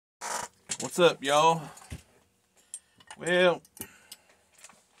What's up, y'all? Well,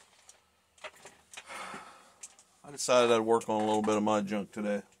 I decided I'd work on a little bit of my junk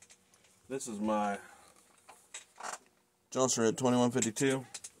today. This is my JONSERED 2152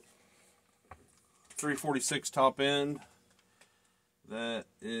 346 top end. That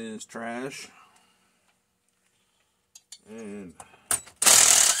is trash. And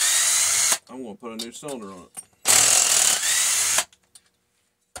I'm going to put a new cylinder on it.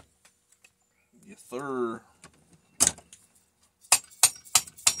 Yes, sir.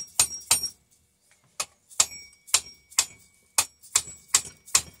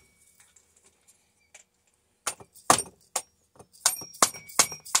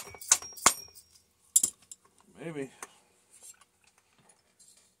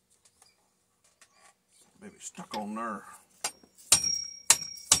 Maybe stuck on there.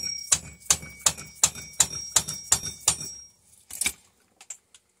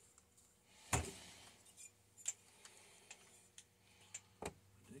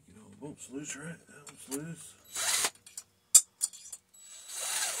 Oh, it's loose, right? That one's loose.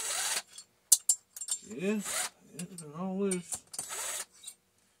 Yeah, they're all loose.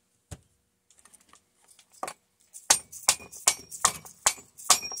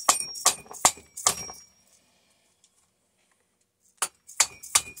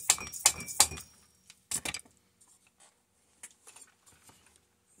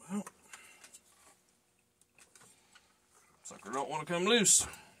 Well, sucker don't want to come loose.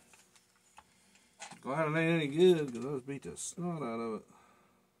 Glad it ain't any good, because I was beat the snot out of it.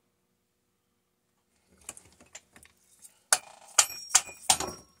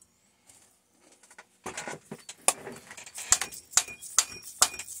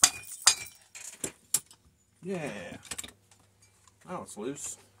 Yeah. Now it's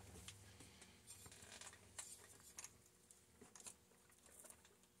loose.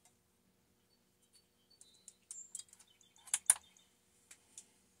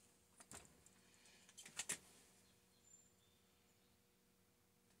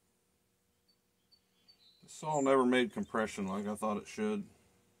 This saw never made compression like I thought it should.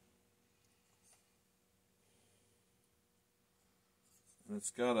 And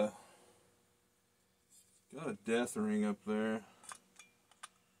it's got a death ring up there.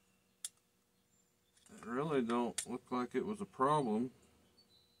 It really don't look like it was a problem.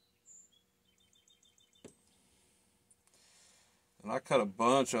 And I cut a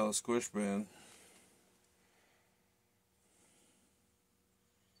bunch out of the squish band.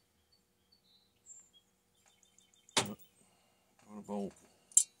 On a bolt.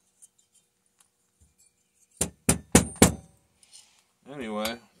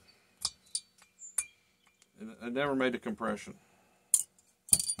 Anyway, it never made the compression.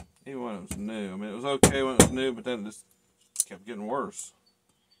 Even when it was new. I mean, it was okay when it was new, but then it just kept getting worse.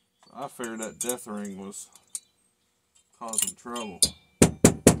 So I figured that death ring was causing trouble.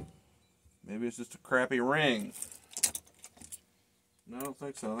 Maybe it's just a crappy ring. No, I don't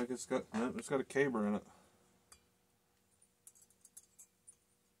think so. I think it's got a caber in it.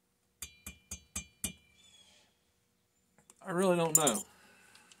 I really don't know.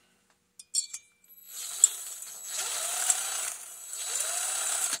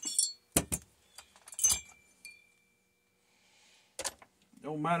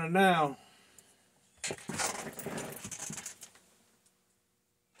 Don't matter now.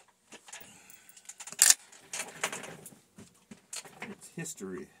 It's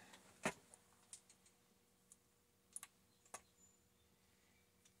history.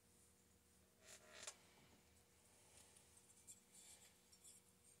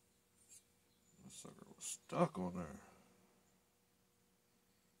 This sucker was stuck on there.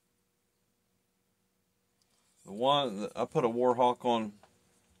 The one I put a Warhawk on.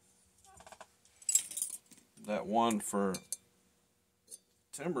 That one for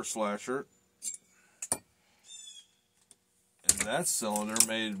timber slasher, and that cylinder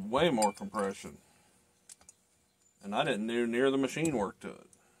made way more compression, and I didn't do near the machine work to it.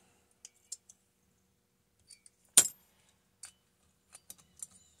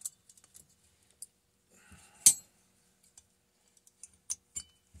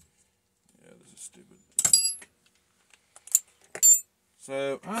 Yeah, this is stupid.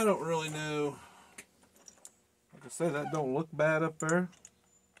 So I don't really know. Like I say, that don't look bad up there.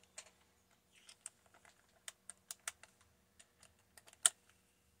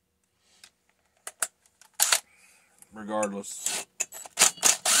 Regardless,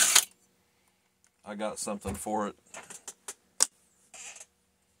 I got something for it.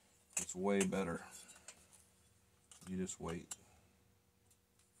 It's way better. You just wait.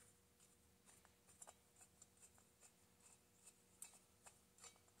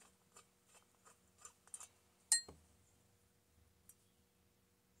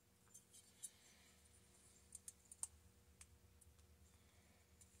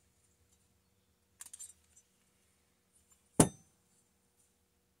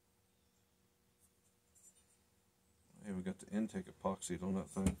 we got the intake epoxied on that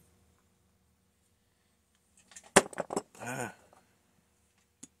thing. Ah.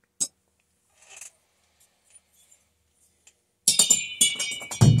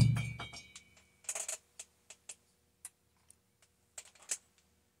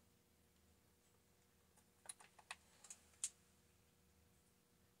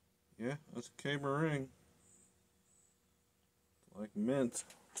 Yeah, that's a cable ring. Like mint.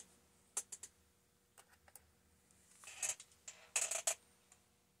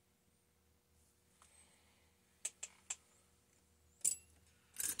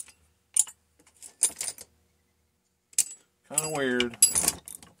 Kind of weird.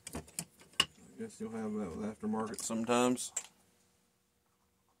 I guess you'll have that with aftermarket sometimes.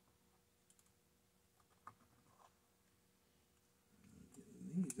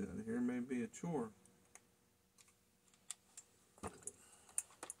 Getting these out of here may be a chore.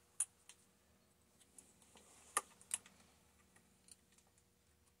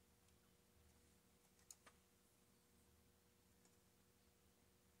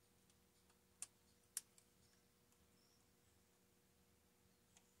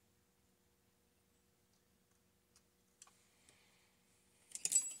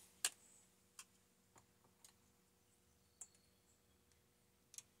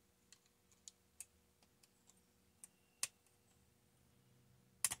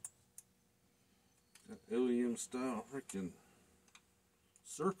 OEM style freaking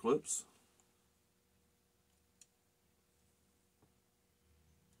circlips.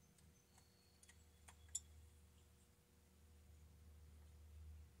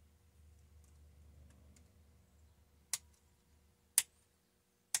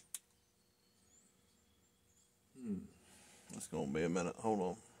 It's gonna be a minute. Hold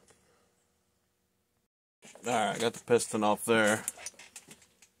on. Alright, got the piston off there.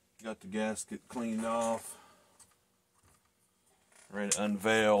 Got the gasket cleaned off. Ready to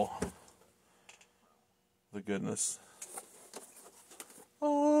unveil the goodness.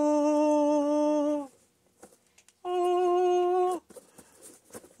 Oh, oh,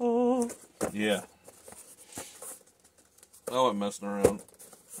 oh. Yeah. I wasn't messing around.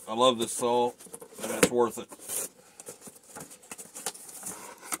 I love this saw, and it's worth it.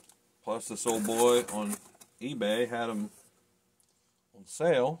 Plus, this old boy on eBay had them on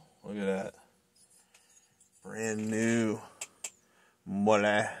sale. Look at that. Brand new.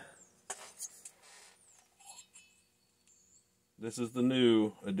 Voila. This is the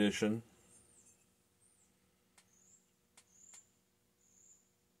new edition.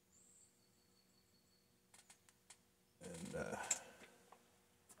 And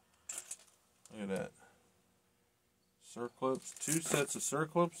look at that. Circlips. 2 sets of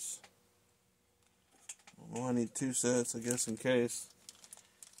circlips. Well, I need 2 sets, I guess, in case.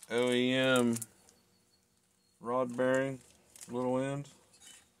 OEM rod bearing, little end.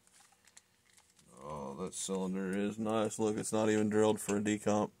 Oh, that cylinder is nice. Look, it's not even drilled for a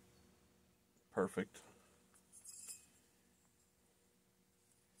decomp. Perfect.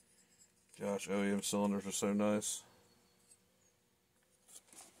 Gosh, OEM cylinders are so nice.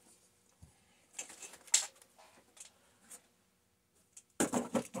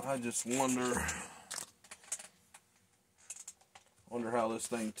 I just wonder how this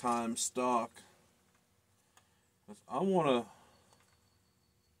thing times stock. I want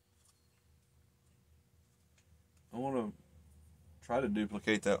to try to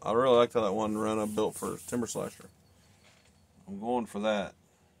duplicate that. I really liked how that one run I built for Timber Slasher. I'm going for that.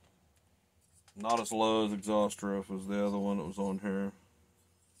 Not as low as exhaust roof as the other one that was on here.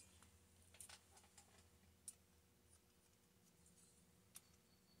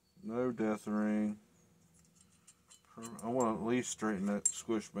 No death ring. I want to at least straighten that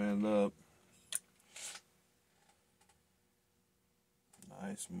squish band up.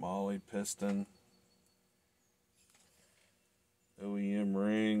 Nice Molly piston. OEM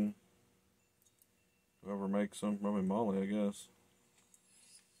ring. Whoever makes them, probably Molly, I guess.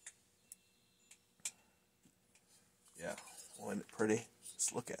 Yeah, wasn't it pretty?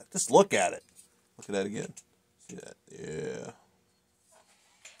 Just look at it. Just look at it. Look at that again. See that? Yeah.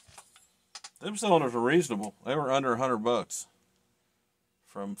 Them cylinders are reasonable. They were under $100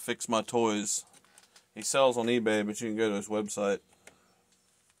 from Fix My Toys. He sells on eBay, but you can go to his website.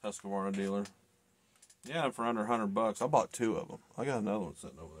 Husqvarna dealer. Yeah, for under $100. I bought 2 of them. I got another one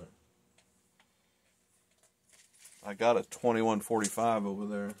sitting over there. I got a 2145 over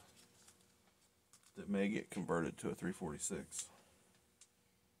there that may get converted to a 346.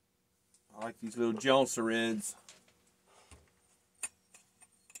 I like these little JONSEREDs.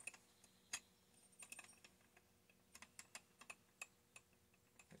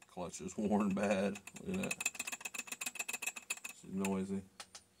 That clutch is worn bad. Look at that. noisy.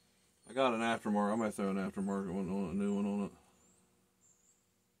 I got an aftermarket. I might throw an aftermarket one on it, a new one on it.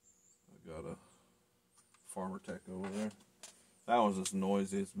 I got a Farmer Tech over there. That one's just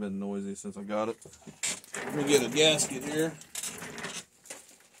noisy. It's been noisy since I got it. Let me get a gasket here.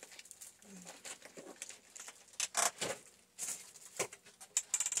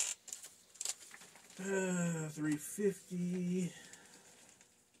 $350.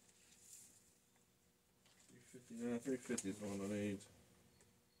 $350 is the one I need.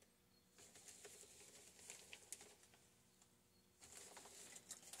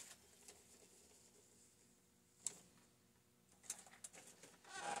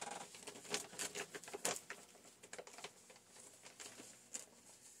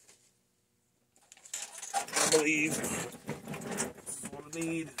 I believe that's what I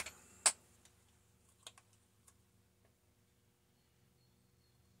need.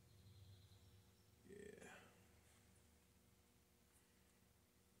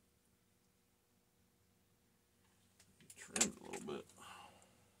 Trimmed a little bit.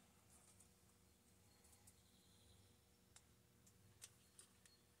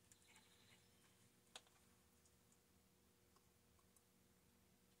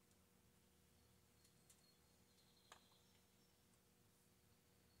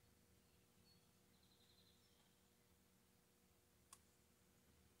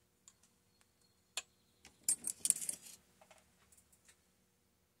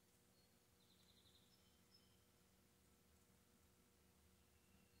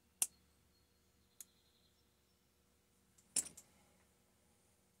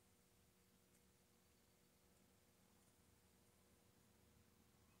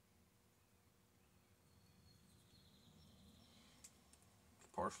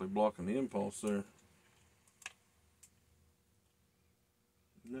 Partially blocking the impulse there.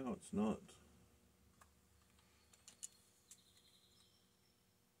 No, it's not.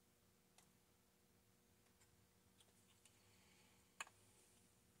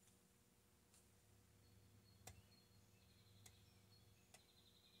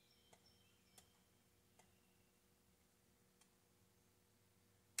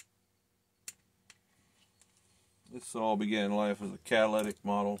 This all began life as a catalytic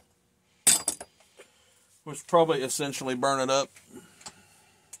model, which probably essentially burn it up.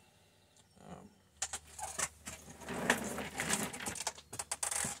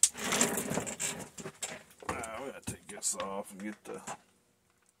 We gotta take this off and get the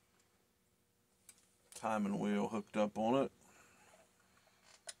timing wheel hooked up on it.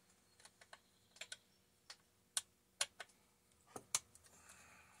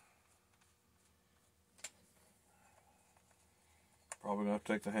 Probably gonna have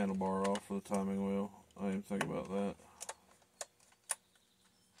to take the handlebar off for the timing wheel. I didn't even think about that.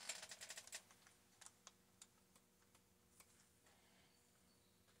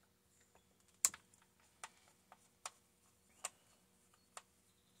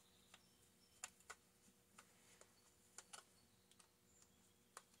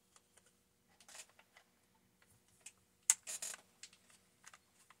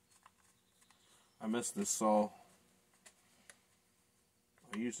 I missed this saw.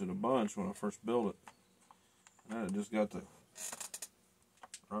 I used it a bunch when I first built it. And it just got to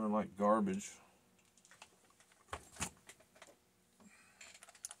running like garbage.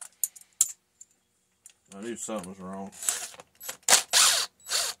 I knew something was wrong.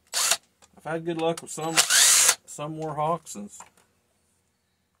 I've had good luck with some more Hawks and some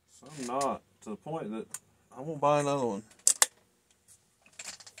not, to the point that I won't buy another one.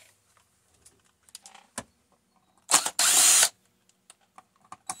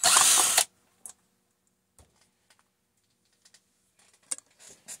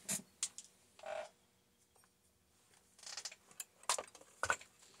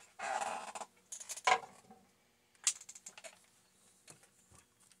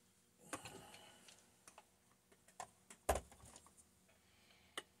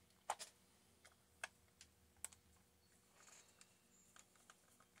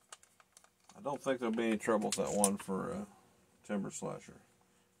 I don't think there'll be any trouble with that one for a timber slasher.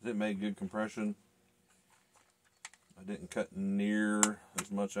 It made good compression. I didn't cut near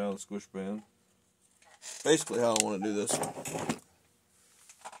as much out of the squish band. Basically how I want to do this one.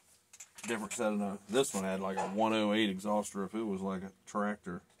 Different set of this one had like a 108 exhauster if it was like a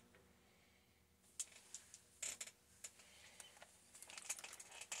tractor.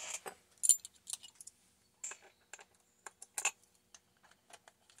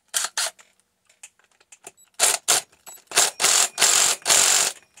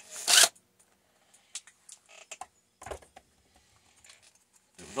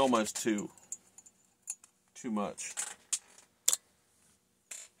 It was almost too much.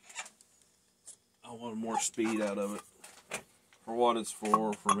 wanted more speed out of it. For what it's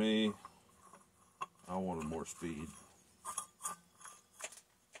for me, I wanted more speed.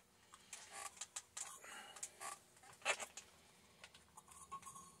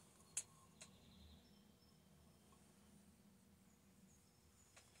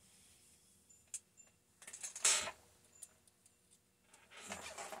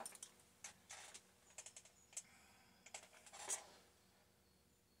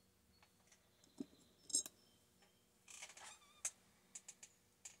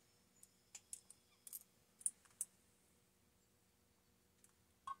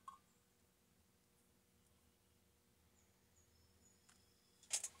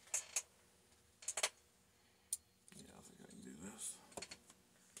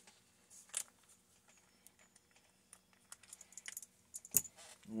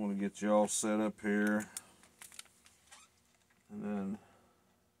 I want to get you all set up here, and then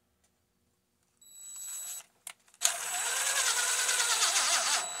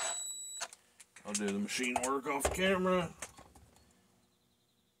I'll do the machine work off camera.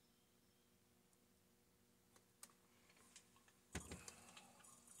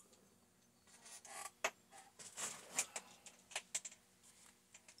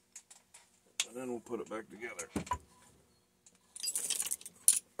 And then we'll put it back together.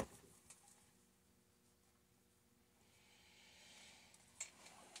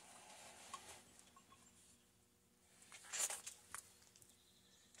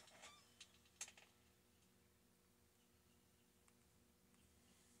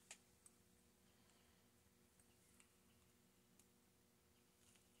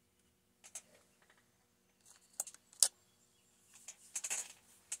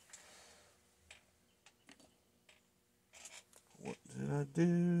 What did I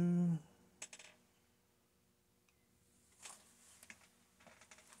do?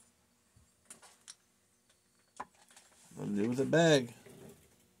 What did I do with the bag?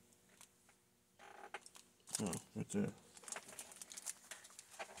 Oh, right there.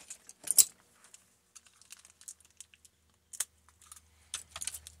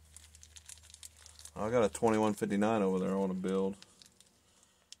 I got a 2159 over there I want to build.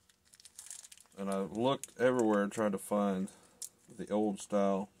 And I looked everywhere and tried to find the old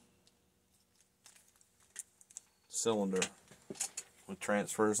style cylinder with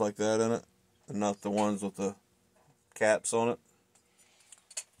transfers like that in it, and not the ones with the caps on it.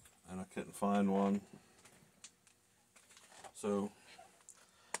 And I couldn't find one. So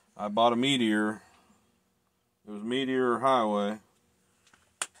I bought a Meteor. It was Meteor or Highway.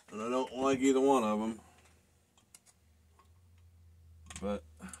 And I don't like either one of them. But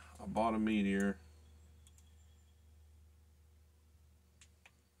I bought a Meteor.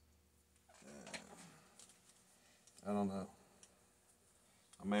 I don't know.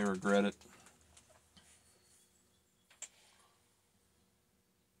 I may regret it.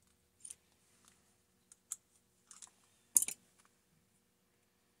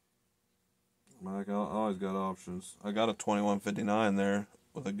 I always got options. I got a 2159 there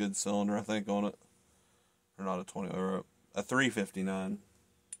with a good cylinder, I think, on it. Or not a 20, or a 359.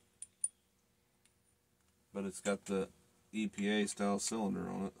 But it's got the EPA style cylinder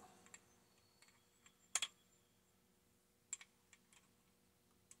on it.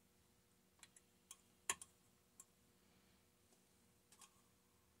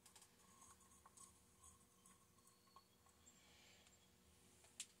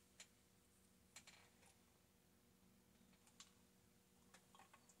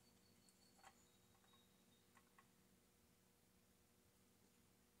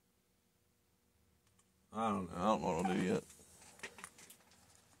 I don't know what I'll do yet.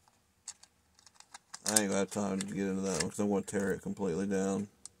 I ain't gonna have time to get into that one because I want to tear it completely down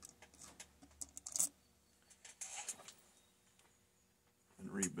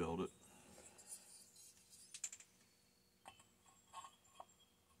and rebuild it.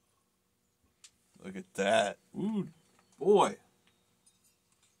 Look at that. Ooh, boy.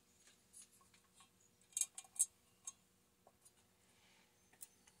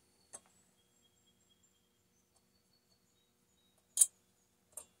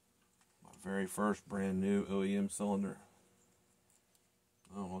 Very first brand new OEM cylinder.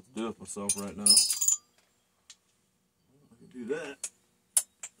 I don't know what to do with myself right now. I can do that.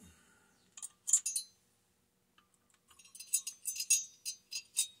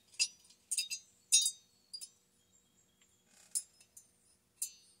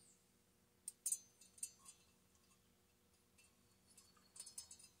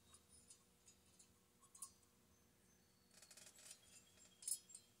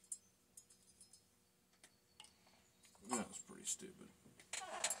 That was pretty stupid.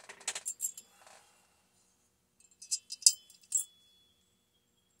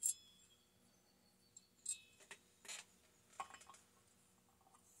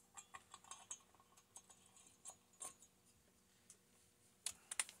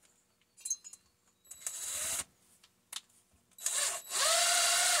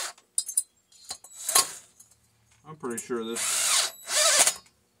 pretty sure this.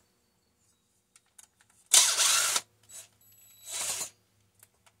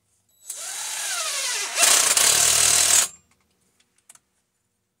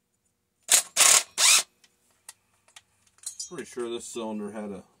 Pretty sure this cylinder had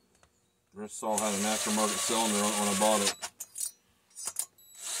a. This saw had an aftermarket cylinder on it when I bought it.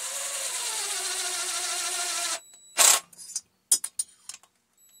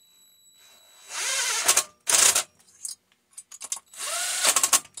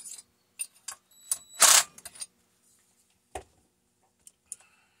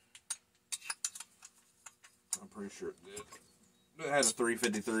 I'm pretty sure it did. It had a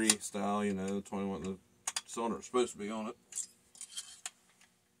 353 style, you know, 21. The cylinder was supposed to be on it.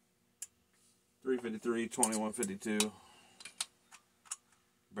 353, 2152.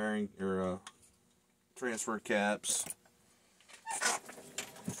 Bearing or transfer caps.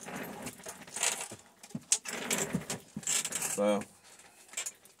 So,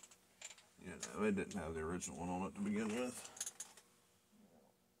 you know, it didn't have the original one on it to begin with.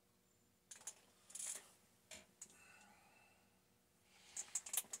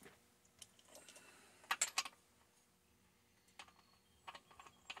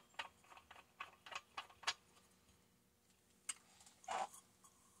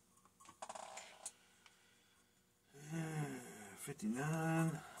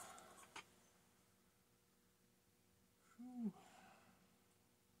 $59.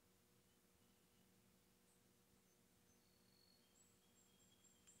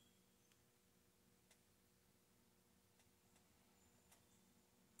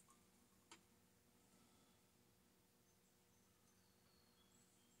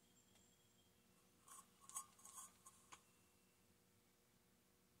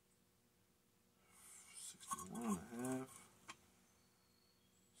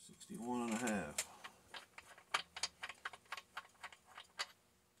 One and a half.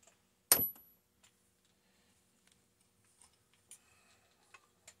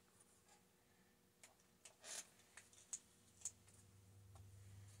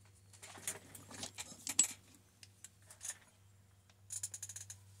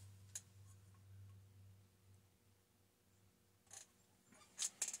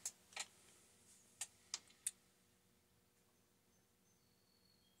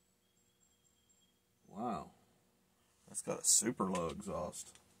 Wow, that's got a super low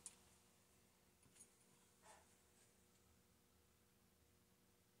exhaust.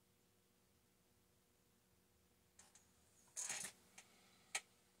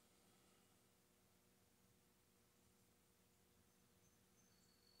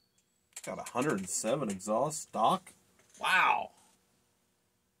 Got 107 exhaust stock. Wow.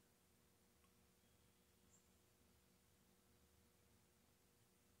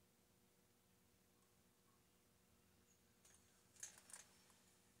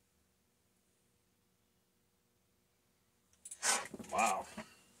 Wow.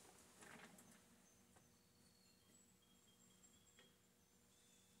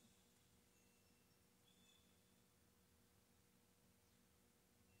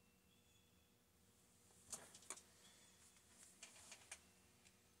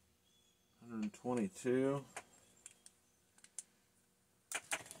 $122.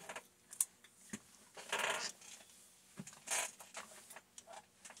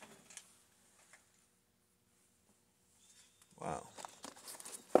 Wow.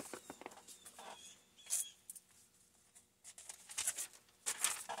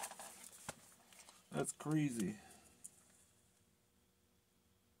 That's crazy.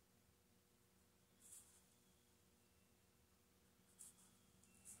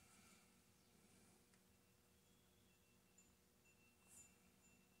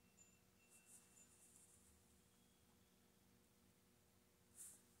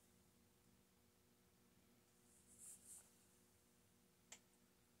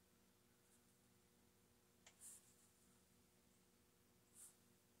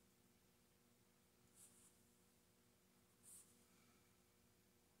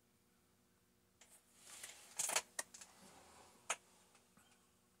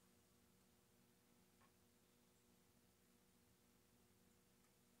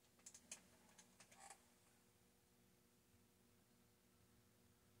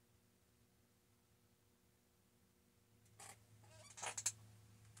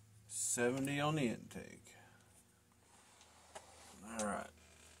 $70 on the intake. Alright.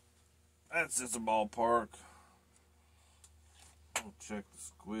 That's just a ballpark. I'll check the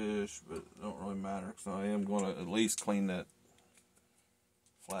squish, but it don't really matter because I am going to at least clean that,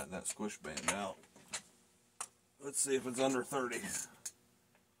 flatten that squish band out. Let's see if it's under 30.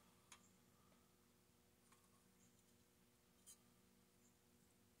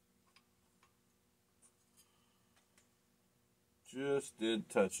 Just did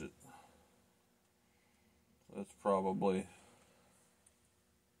touch it. That's probably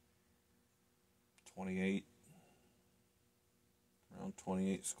 28. Around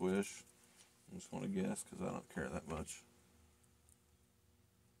 28 squish. I'm just going to guess because I don't care that much.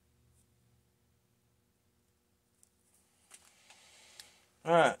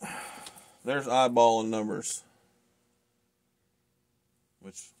 Alright. There's eyeballing numbers.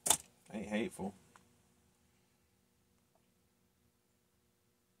 Which ain't hateful.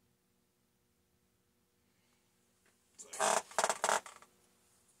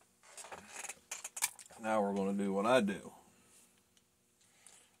 Now we're going to do what I do.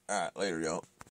 Alright, later, y'all.